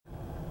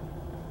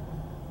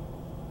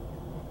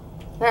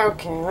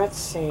Okay, let's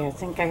see. I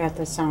think I got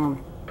this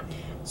on.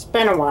 It's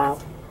been a while.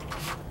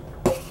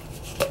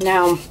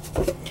 Now,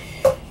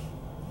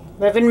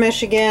 live in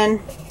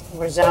Michigan.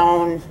 We're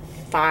zone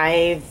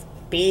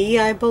 5B,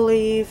 I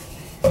believe.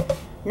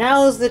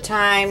 Now is the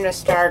time to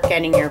start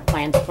getting your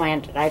plants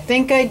planted. I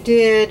think I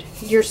did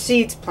your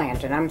seeds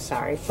planted, I'm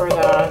sorry, for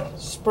the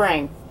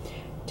spring.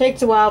 It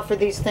takes a while for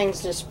these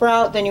things to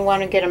sprout. Then you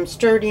want to get them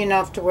sturdy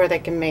enough to where they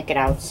can make it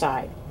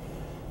outside.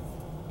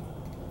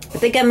 I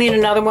think I made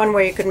another one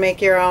where you could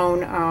make your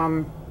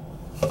own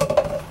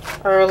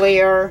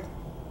earlier.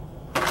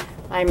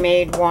 I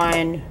made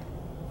one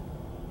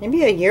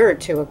maybe a year or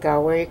two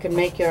ago where you could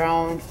make your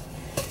own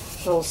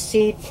little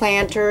seed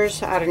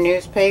planters out of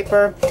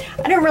newspaper.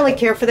 I didn't really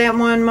care for that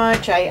one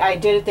much. I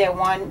did it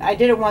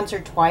once or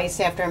twice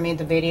after I made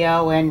the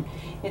video, and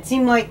it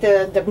seemed like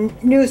the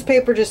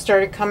newspaper just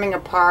started coming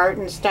apart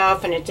and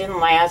stuff, and it didn't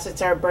last. It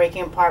started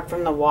breaking apart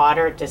from the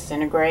water. It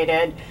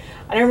disintegrated.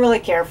 I didn't really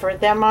care for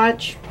it that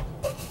much.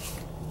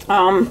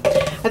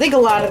 I think a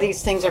lot of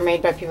these things are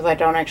made by people that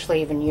don't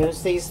actually even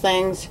use these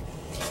things,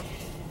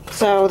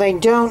 so they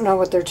don't know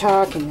what they're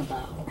talking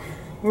about.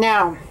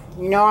 Now,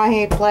 you know I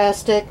hate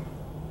plastic.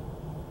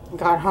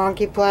 Got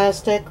honky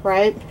plastic,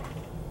 right?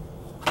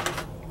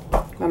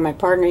 When my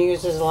partner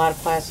uses a lot of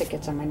plastic, it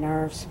gets on my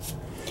nerves.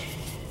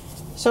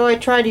 So I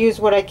try to use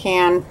what I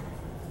can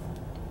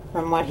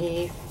from what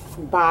he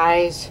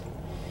buys.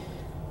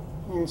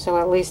 And so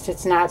at least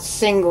it's not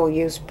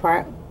single-use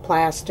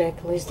plastic.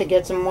 At least it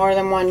gets more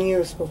than one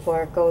use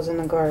before it goes in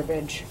the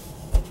garbage.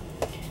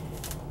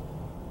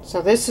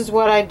 So this is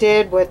what I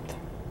did with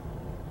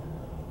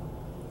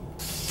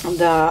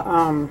the,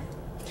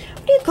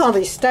 what do you call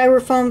these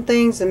styrofoam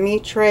things? The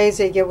meat trays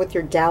they get with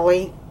your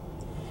deli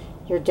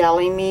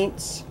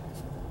meats.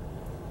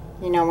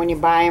 You know, when you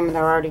buy them,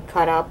 they're already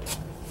cut up.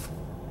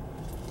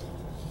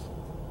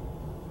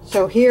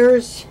 So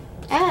here's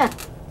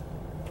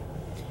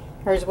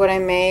what I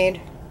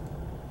made.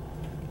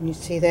 Can you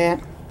see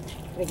that?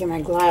 Gotta get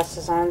my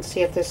glasses on,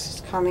 see if this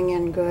is coming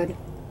in good.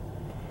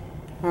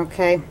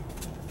 Okay.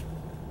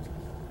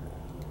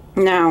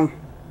 Now,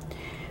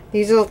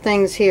 these little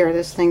things here,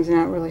 this thing's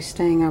not really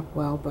staying up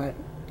well, but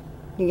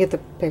you get the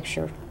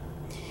picture.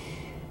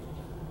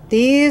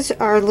 These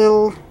are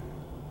little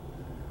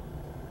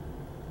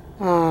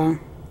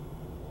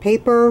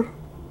paper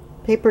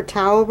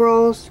towel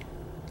rolls,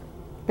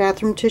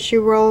 bathroom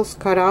tissue rolls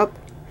cut up.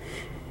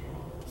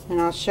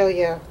 And I'll show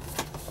you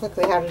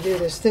quickly how to do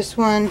this. This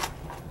one,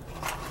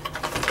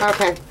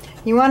 okay,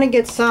 you want to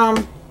get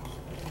some,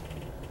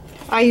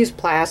 I use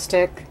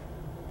plastic.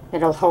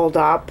 It'll hold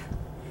up.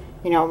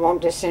 You know, it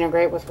won't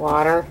disintegrate with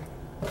water.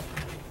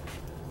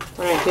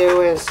 What I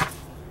do is,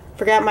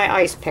 forgot my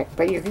ice pick,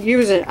 but you can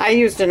use it. I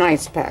used an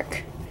ice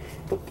pick.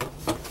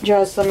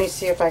 Just let me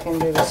see if I can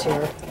do this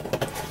here.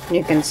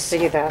 You can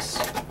see this.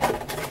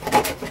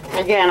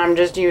 Again, I'm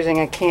just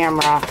using a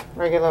camera,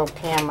 regular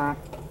camera.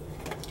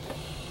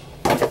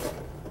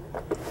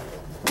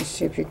 Let's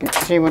see if you can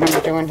see what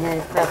I'm doing here.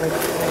 You probably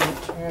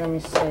can't. Here, let me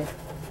see.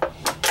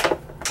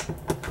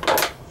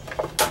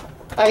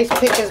 Ice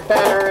pick is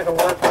better, it'll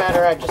work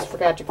better. I just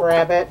forgot to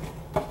grab it.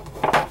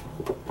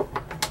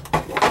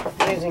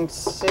 I'm using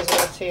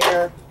scissors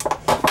here,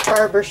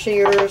 barber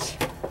shears,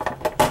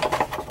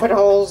 put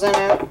holes in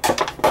it.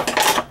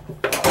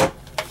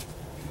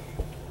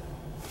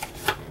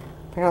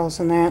 Put holes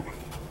in that.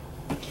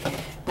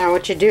 Now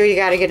what you do, you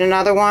got to get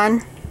another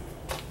one.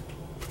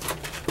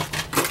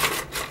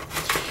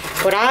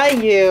 What I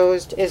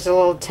used is the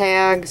little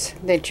tags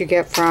that you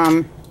get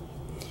from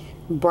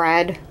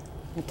bread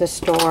at the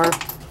store,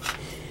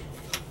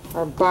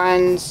 or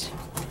buns.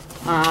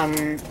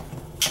 You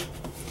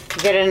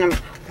get in them.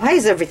 Why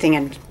is everything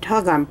in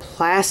doggone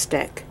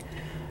plastic?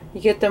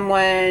 You get them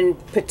when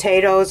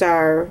potatoes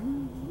are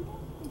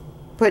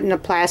put in the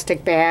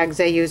plastic bags.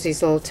 They use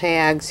these little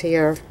tags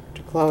here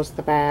to close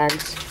the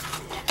bags.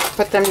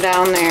 Put them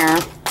down there.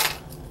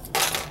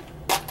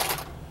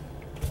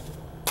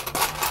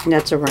 And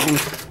that's a ring.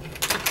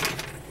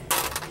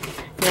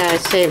 Yeah, I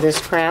save this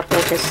crap.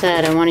 Like I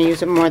said, I want to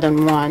use it more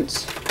than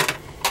once.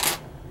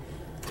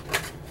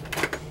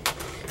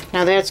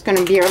 Now that's going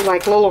to be your,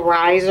 like, little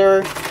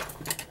riser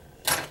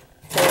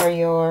for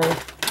your,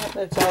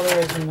 that's all there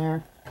is in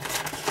there.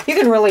 You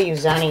can really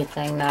use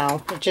anything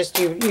now. It just,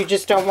 you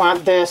just don't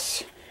want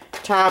this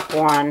top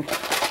one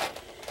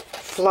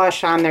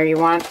flush on there. You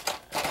want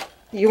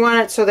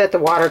it so that the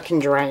water can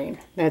drain.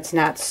 It's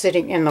not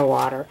sitting in the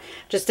water.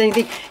 Just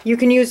anything. You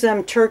can use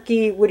them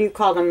turkey, what do you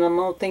call them? The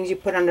little things you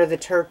put under the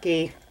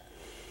turkey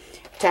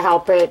to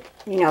help it,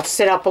 you know,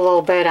 sit up a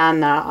little bit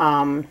on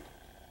the,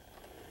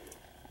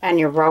 and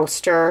your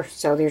roaster,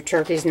 so your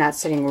turkey's not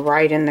sitting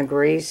right in the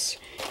grease.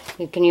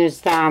 You can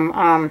use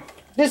them,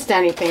 just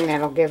anything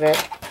that'll give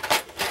it,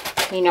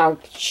 you know,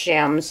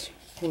 shims,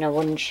 you know,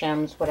 wooden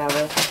shims,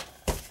 whatever.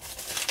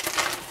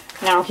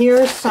 Now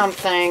here's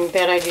something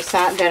that I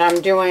decided that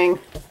I'm doing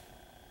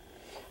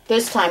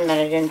this time that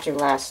I didn't do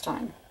last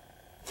time.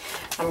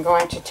 I'm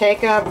going to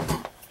take a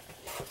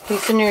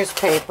piece of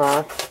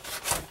newspaper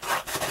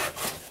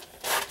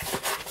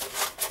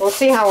we'll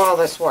see how all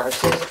this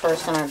works. This is the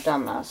first time I've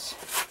done this.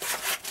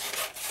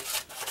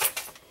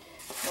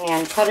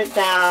 And cut it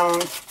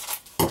down to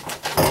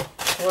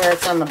where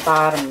it's on the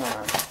bottom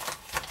there.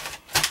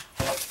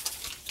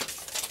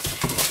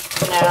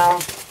 Now,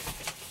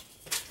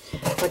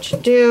 what you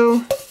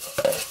do,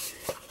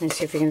 let me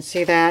see if you can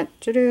see that.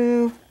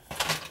 You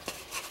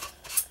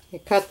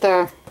cut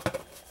the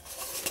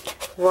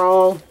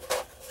roll,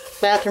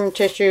 bathroom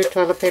tissue,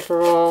 toilet paper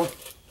roll.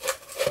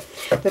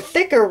 The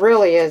thicker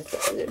really is,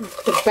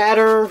 the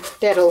better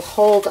that it'll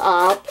hold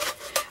up,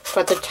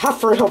 but the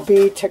tougher it'll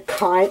be to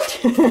cut,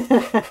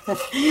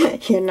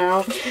 you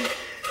know.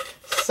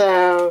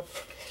 So,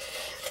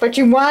 but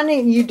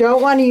you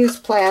don't want to use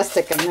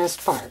plastic in this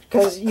part,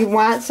 because you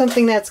want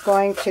something that's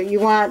you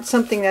want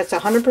something that's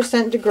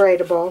 100%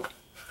 degradable,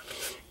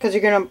 because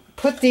you're going to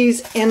put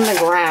these in the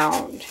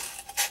ground,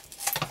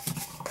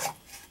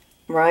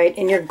 right?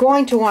 And you're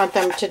going to want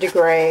them to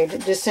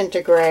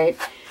disintegrate,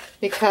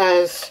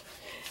 because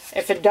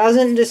if it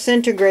doesn't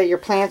disintegrate, your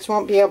plants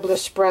won't be able to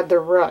spread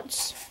their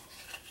roots.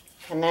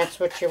 And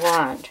that's what you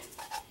want.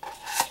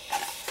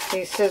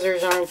 These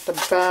scissors aren't the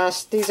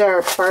best. These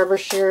are barber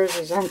shears.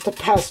 These aren't the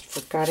best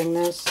for cutting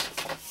this.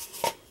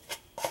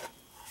 I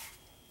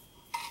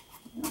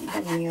don't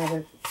have any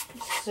other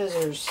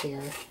scissors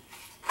here.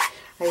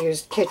 I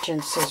used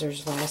kitchen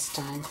scissors last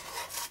time.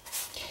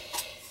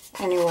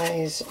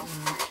 Anyways,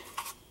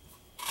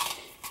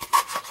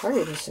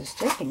 sorry this is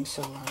taking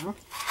so long.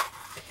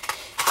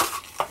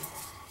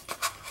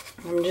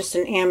 I'm just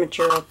an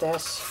amateur at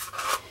this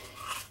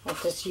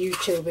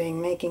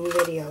YouTubing, making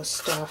video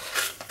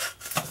stuff.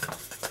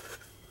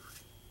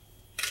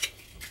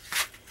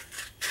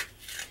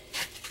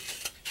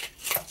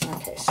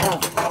 Okay, so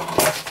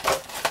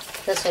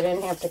I guess I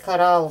didn't have to cut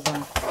all of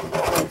them. I'm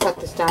going to cut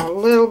this down a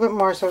little bit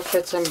more so it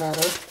fits in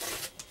better.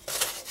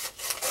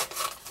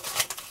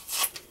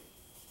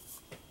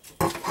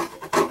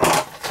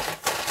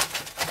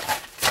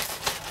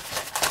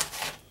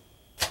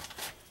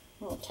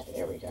 Okay,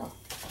 there we go.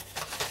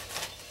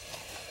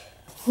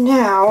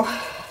 Now,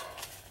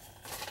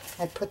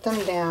 I put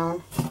them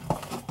down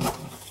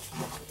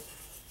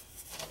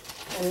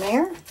in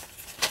there.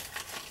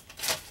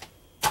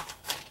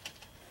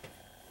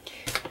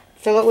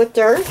 Fill it with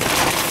dirt.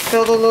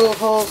 Fill the little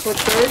holes with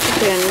dirt.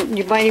 And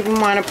you might even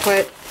want to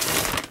put,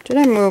 did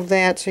I move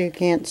that so you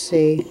can't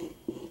see?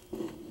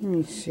 Let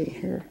me see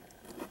here.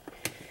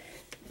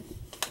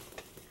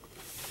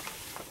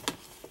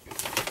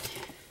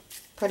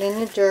 Put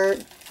in the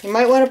dirt. You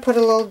might want to put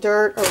a little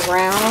dirt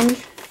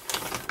around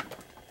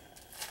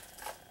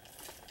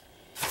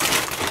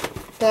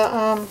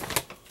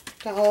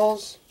the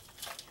holes.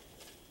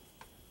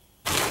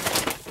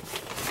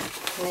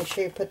 Make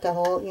sure you put the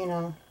hole, you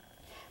know,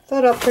 fill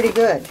it up pretty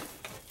good.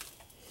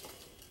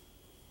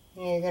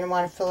 And you're going to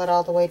want to fill it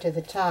all the way to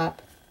the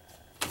top.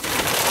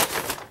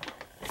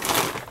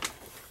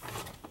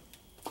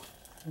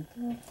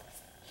 Okay.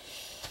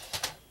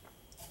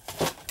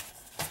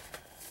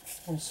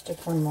 I'll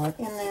stick one more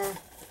in there.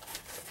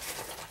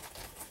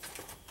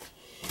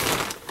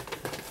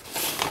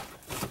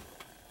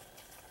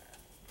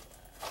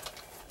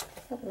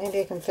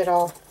 Maybe I can fit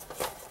all.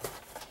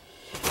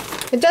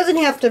 It doesn't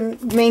have to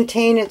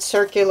maintain its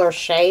circular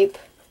shape,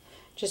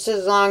 just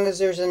as long as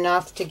there's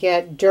enough to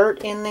get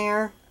dirt in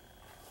there.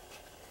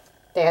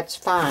 That's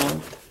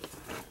fine.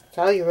 That's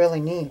all you really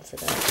need for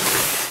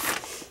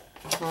that.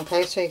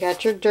 Okay, so you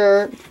got your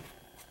dirt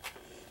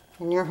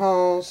and your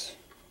holes.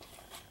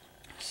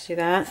 See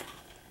that?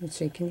 Let's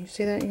see, can you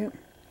see that yet?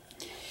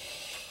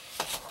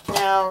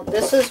 Now,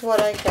 this is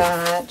what I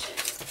got.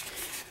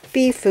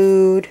 Bee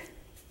food.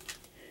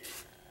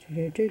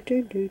 I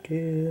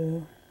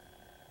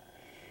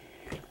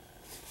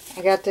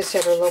got this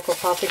at our local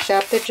coffee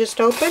shop that just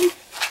opened.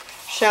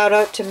 Shout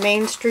out to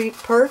Main Street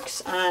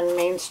Perks on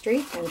Main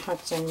Street in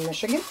Hudson,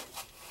 Michigan.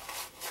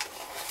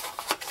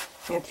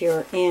 If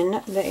you're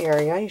in the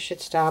area, you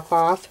should stop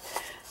off.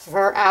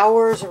 Her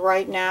hours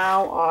right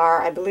now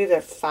are, I believe,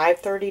 at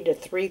 5:30 to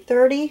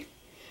 3:30.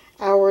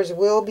 Hours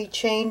will be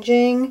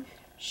changing.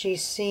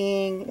 She's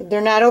seeing,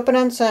 they're not open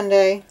on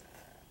Sunday.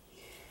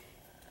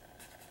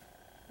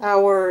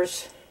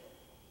 Hours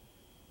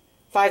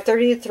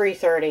 5:30 to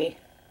 3:30.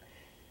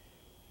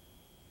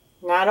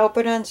 Not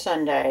open on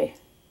Sunday.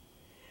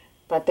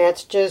 But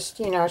that's just,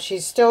 you know,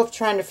 she's still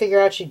trying to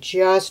figure out. She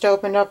just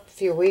opened up a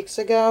few weeks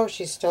ago.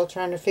 She's still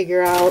trying to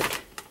figure out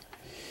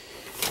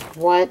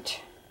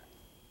what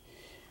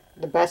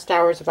the best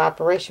hours of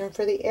operation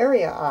for the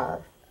area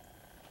are.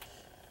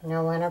 You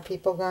know, when are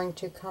people going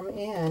to come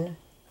in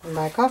and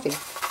buy coffee?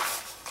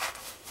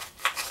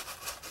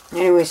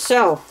 Anyway,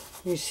 so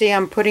you see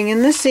I'm putting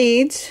in the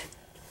seeds.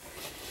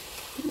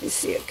 Let me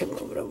see, I can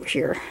move it over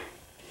here.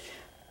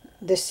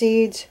 The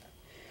seeds,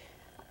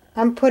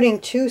 I'm putting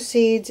 2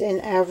 seeds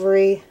in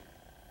every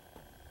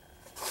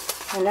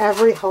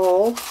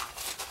hole.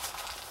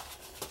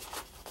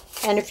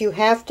 And if you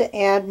have to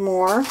add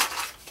more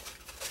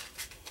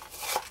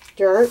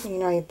dirt, you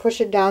know, you push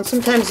it down.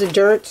 Sometimes the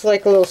dirt's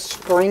like a little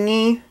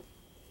springy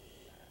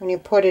when you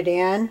put it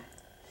in.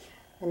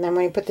 And then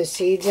when you put the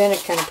seeds in,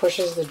 it kind of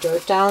pushes the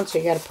dirt down. So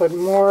you got to put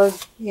more,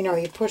 you know,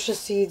 you push the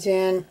seeds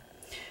in,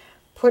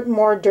 put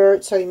more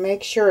dirt so you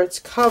make sure it's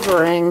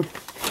covering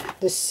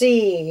the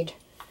seed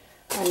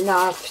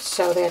enough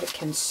so that it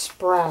can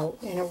sprout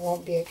and it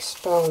won't be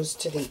exposed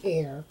to the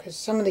air. Because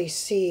some of these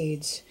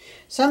seeds,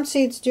 some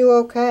seeds do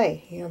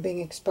okay, you know, being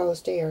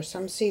exposed to air.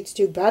 Some seeds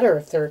do better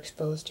if they're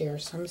exposed to air.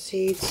 Some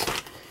seeds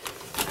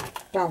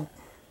don't.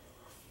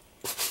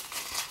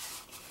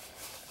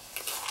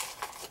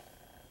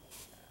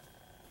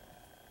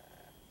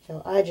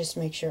 So I just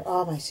make sure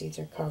all my seeds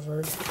are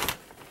covered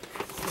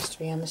just to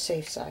be on the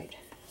safe side.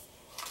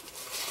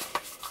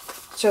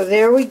 So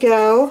there we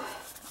go.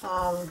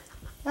 Oh,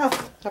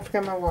 I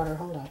forgot my water.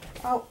 Hold on.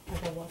 Oh, I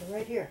got water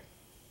right here.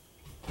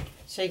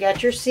 So you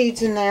got your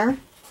seeds in there.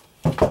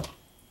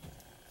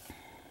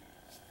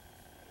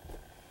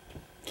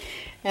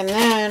 And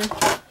then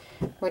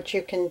what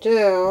you can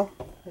do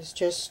is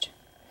just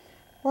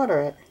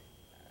water it.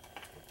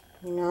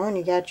 You know, and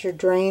you got your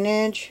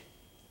drainage.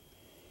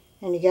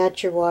 And you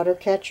got your water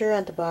catcher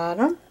at the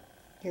bottom,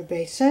 your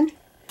basin.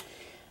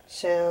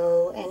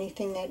 So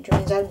anything that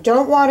drains out,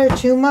 don't water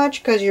too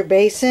much because your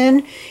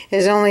basin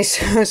is only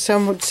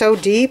so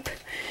deep,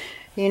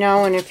 you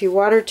know, and if you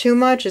water too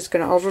much, it's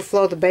going to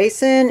overflow the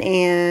basin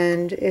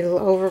and it'll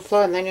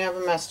overflow and then you have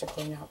a mess to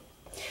clean up.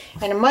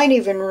 And it might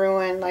even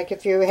ruin, like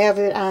if you have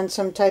it on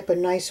some type of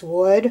nice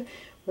wood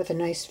with a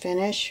nice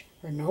finish,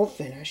 or no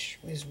finish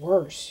is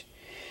worse,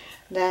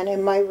 then it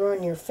might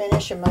ruin your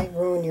finish, it might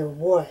ruin your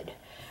wood.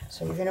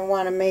 So you're going to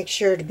want to make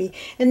sure to be,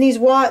 and these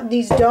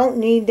don't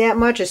need that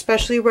much,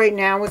 especially right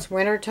now it's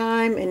winter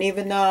time, and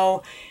even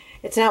though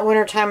it's not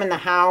winter time in the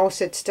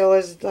house, it still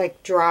is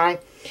like dry.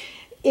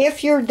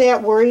 If you're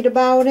that worried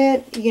about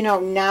it, you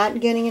know, not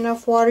getting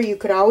enough water, you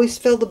could always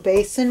fill the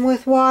basin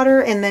with water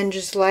and then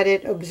just let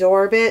it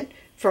absorb it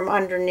from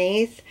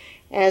underneath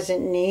as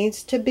it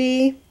needs to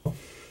be.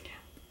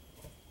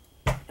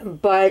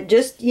 But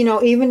just, you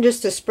know, even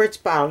just a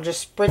spritz bottle,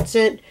 just spritz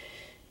it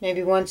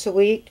maybe once a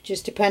week,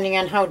 just depending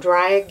on how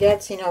dry it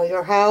gets. You know,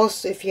 your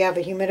house, if you have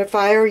a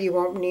humidifier, you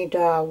won't need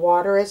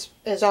water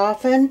as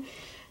often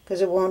because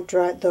it won't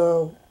dry,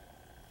 the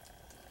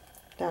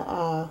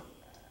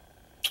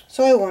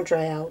soil won't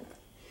dry out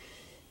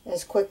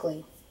as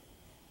quickly.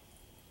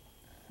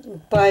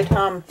 But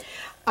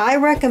I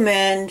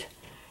recommend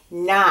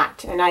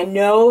not, and I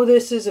know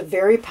this is a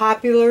very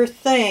popular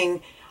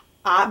thing,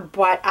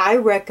 but I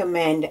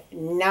recommend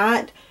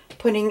not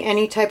putting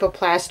any type of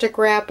plastic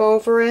wrap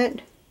over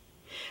it.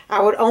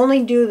 I would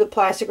only do the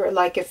plastic wrap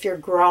like if you're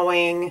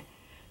growing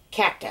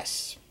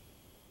cactus,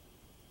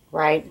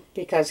 right?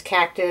 Because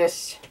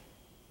cactus,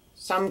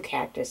 some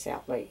cactus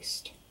at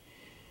least,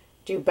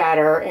 do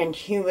better in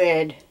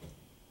humid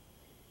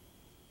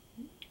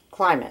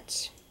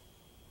climates.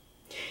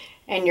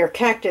 And your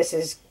cactus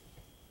is,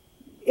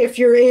 if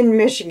you're in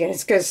Michigan,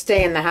 it's going to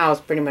stay in the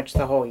house pretty much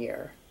the whole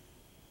year.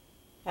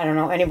 I don't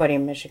know anybody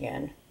in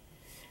Michigan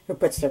who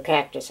puts their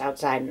cactus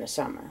outside in the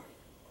summer.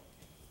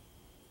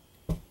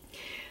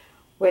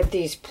 With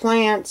these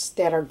plants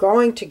that are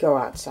going to go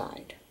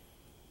outside,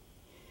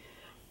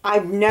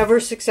 I've never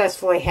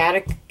successfully had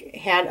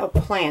a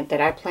plant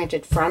that I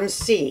planted from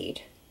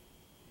seed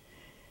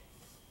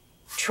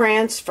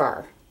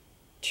transfer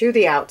to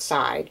the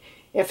outside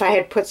if I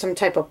had put some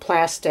type of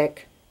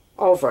plastic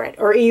over it,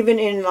 or even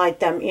in like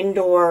them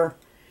indoor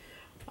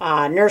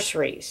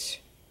nurseries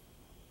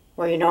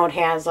where, you know, it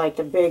has like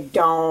the big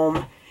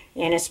dome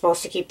and it's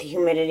supposed to keep the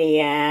humidity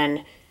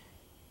in,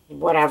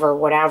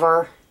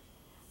 whatever.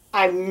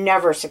 I've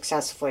never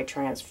successfully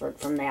transferred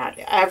from that.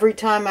 Every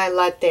time I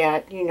let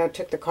that, you know,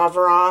 took the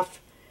cover off,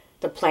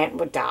 the plant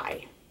would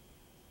die.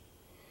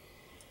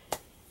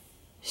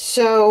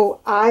 So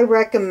I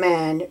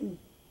recommend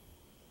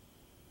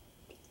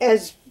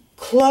as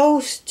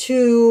close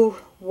to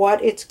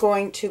what it's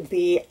going to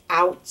be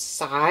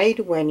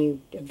outside when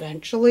you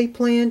eventually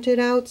plant it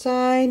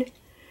outside.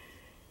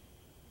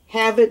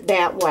 Have it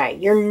that way.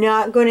 You're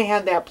not going to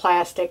have that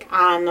plastic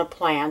on the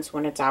plants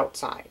when it's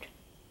outside.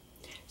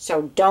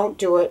 So don't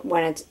do it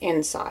when it's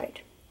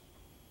inside.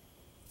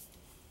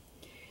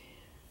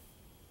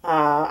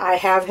 I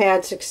have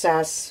had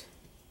success,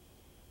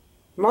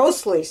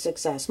 mostly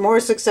success, more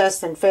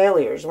success than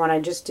failures, when I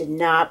just did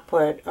not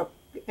put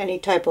any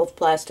type of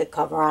plastic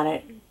cover on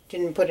it.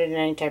 Didn't put it in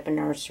any type of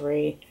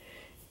nursery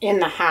in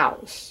the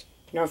house.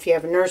 You know, if you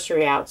have a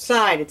nursery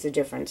outside, it's a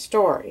different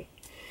story.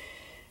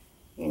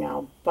 You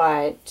know,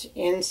 but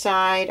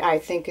inside, I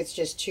think it's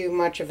just too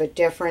much of a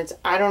difference.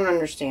 I don't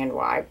understand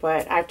why,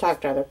 but I've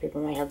talked to other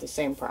people and they have the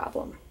same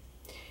problem.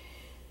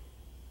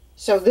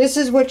 So this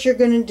is what you're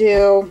going to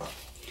do.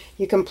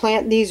 You can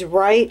plant these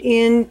right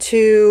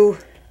into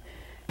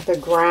the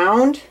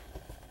ground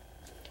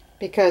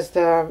because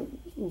the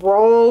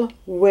roll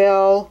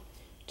will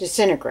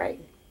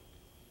disintegrate.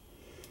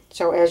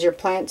 So as your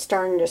plant's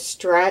starting to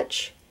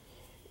stretch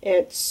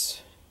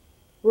its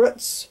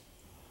roots,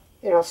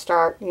 it'll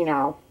start, you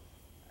know,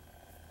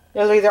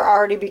 it'll either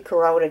already be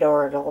corroded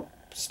or it'll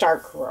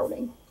start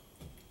corroding.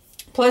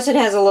 Plus it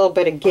has a little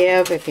bit of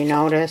give, if you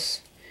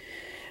notice.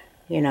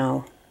 you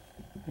know,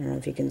 I don't know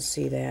if you can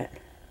see that.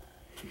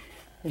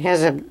 It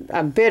has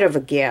a bit of a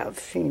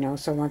give, you know,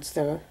 so once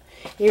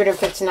even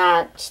if it's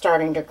not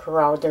starting to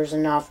corrode, there's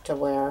enough to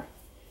where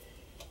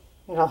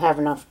it'll have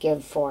enough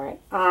give for it.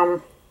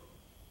 Of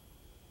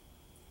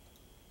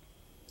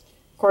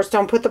course,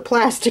 don't put the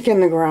plastic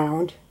in the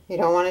ground. You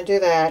don't want to do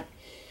that.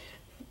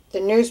 The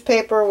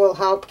newspaper will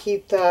help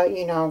keep the,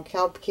 you know,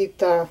 help keep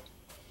the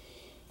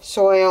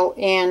soil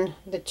in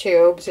the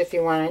tubes if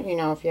you want to, you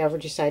know, if you ever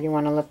decide you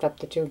want to lift up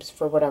the tubes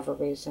for whatever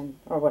reason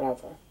or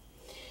whatever.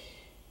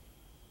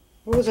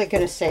 What was I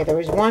going to say? There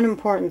was one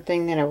important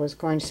thing that I was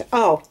going to say.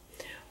 Oh,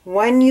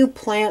 when you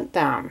plant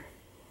them,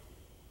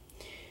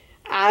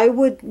 I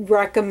would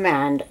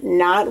recommend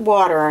not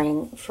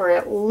watering for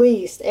at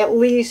least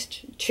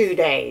 2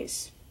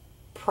 days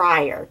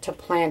prior to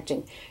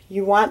planting.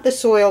 You want the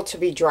soil to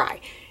be dry.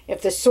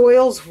 If the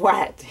soil's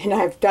wet, and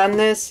I've done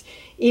this,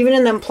 even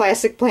in them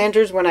plastic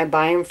planters when I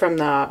buy them from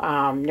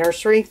the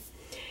nursery,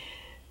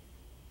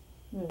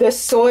 the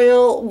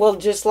soil will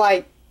just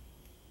like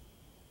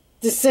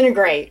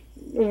disintegrate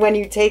when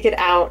you take it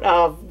out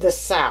of the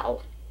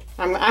cell.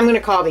 I'm going to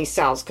call these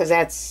cells because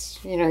that's,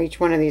 you know, each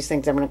one of these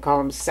things I'm going to call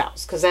them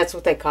cells because that's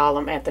what they call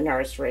them at the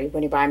nursery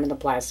when you buy them in the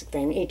plastic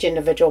thing. Each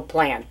individual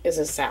plant is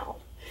a cell,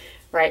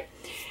 right?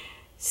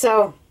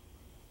 So,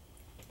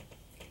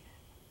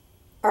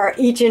 or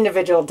each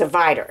individual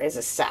divider is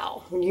a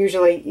cell.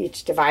 Usually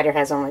each divider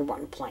has only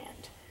one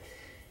plant.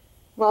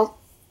 Well,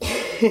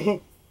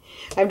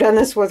 I've done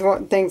this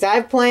with things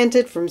I've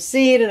planted from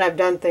seed, and I've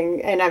done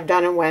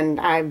it when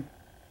I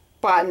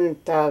bought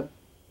the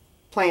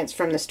plants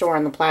from the store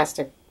in the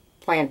plastic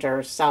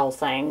planter cell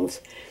things.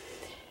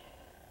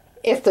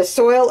 If the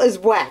soil is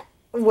wet,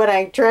 when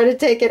I try to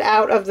take it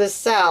out of the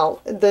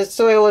cell, the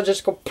soil will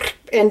just go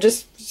and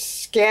just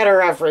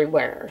scatter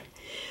everywhere.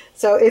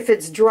 So if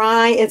it's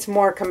dry, it's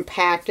more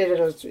compacted.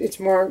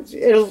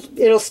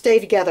 It'll stay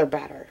together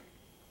better.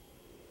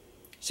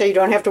 So you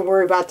don't have to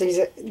worry about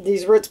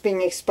these roots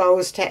being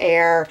exposed to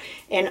air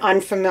and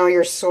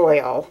unfamiliar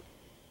soil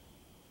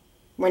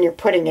when you're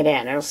putting it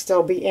in. It'll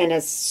still be in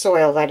its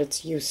soil that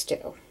it's used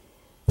to.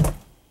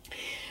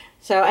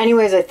 So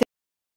anyways, I think